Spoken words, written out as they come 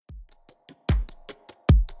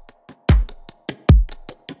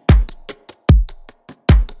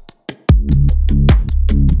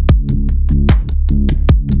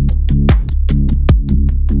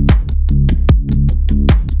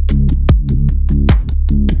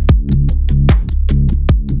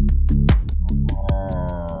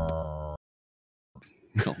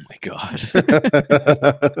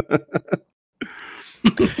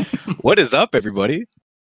What is up, everybody?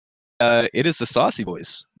 It is the Saucy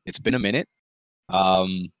Boys. It's been a minute.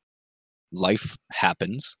 Life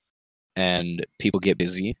happens, and people get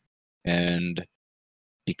busy, and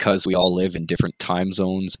because we all live in different time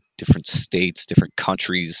zones, different states, different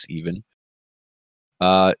countries, even,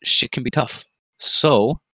 shit can be tough.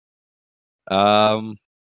 So, we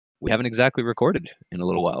haven't exactly recorded in a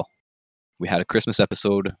little while. We had a Christmas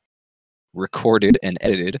episode recorded and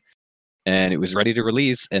edited, and it was ready to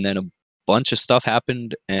release, and then a bunch of stuff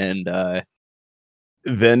happened, and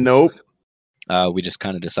then nope. We just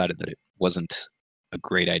kind of decided that it wasn't a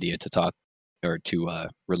great idea to talk or to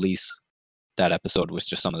release that episode. Was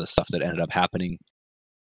just some of the stuff that ended up happening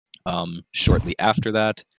shortly after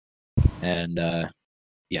that, and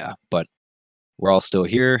yeah, but we're all still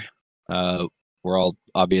here. We're all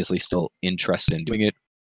obviously still interested in doing it,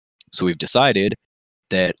 so we've decided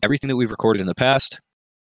that everything that we've recorded in the past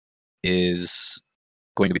is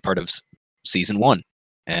going to be part of season 1,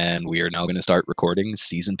 and we are now going to start recording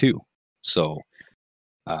season 2. So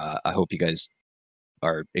I hope you guys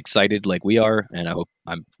are excited like we are, and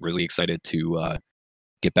I'm really excited to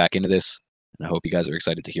get back into this, and I hope you guys are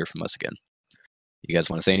excited to hear from us again. You guys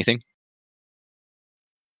want to say anything?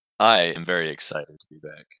 I am very excited to be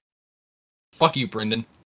back. Fuck you, Brendan.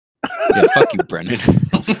 Yeah, fuck you, Brendan.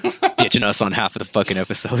 Ditching us on half of the fucking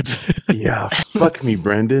episodes. Yeah, fuck me,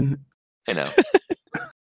 Brendan. You know,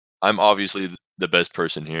 I'm obviously the best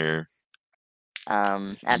person here.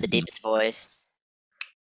 I have the deepest voice.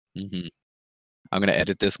 Mm-hmm. I'm gonna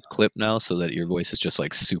edit this clip now so that your voice is just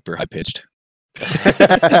like super high pitched.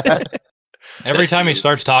 Every time he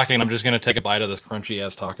starts talking, I'm just gonna take a bite of this crunchy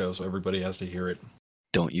ass taco so everybody has to hear it.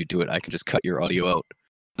 Don't you do it. I can just cut your audio out.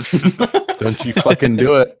 Don't you fucking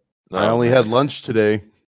do it. No, I only had lunch today.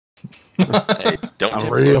 Hey, don't I'm tempt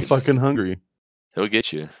real Logan. fucking hungry. He'll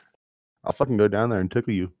get you. I'll fucking go down there and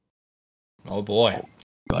tickle you. Oh boy.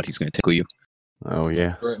 God, he's gonna tickle you. Oh,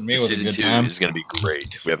 yeah. Threaten me with a Season good 2 time. is going to be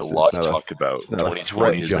great. We have a It's lot to not a- talk about. not a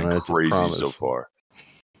 2020 has threat, been Jonah, it's a crazy promise. so far.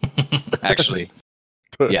 Actually,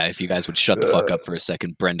 yeah, if you guys would shut the fuck up for a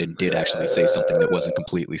second, Brendan did actually say something that wasn't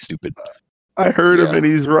completely stupid. I heard him Yeah. and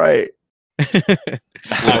he's right.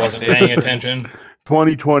 I wasn't paying attention.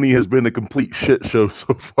 2020 has been a complete shit show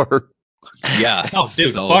so far. Yeah. Oh,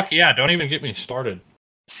 dude, so, fuck yeah! Don't even get me started.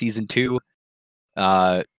 season 2,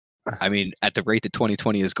 I mean, at the rate that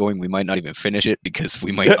 2020 is going, we might not even finish it because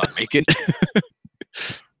we might not make it.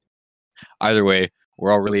 Either way,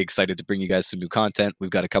 we're all really excited to bring you guys some new content.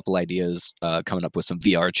 We've got a couple ideas coming up with some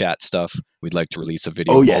VR chat stuff. We'd like to release a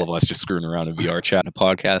video Oh, of yeah. all of us just screwing around in VR chat in a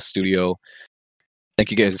podcast studio.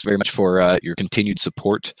 Thank you guys very much for your continued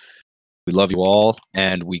support. We love you all,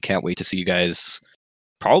 and we can't wait to see you guys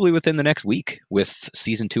probably within the next week with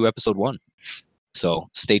season 2, episode 1. So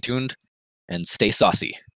stay tuned and stay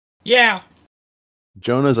saucy. Yeah.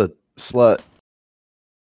 Jonah's a slut.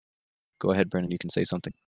 Go ahead, Brendan. You can say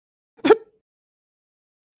something.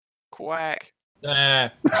 Quack. All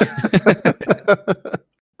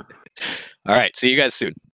right. See you guys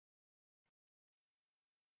soon.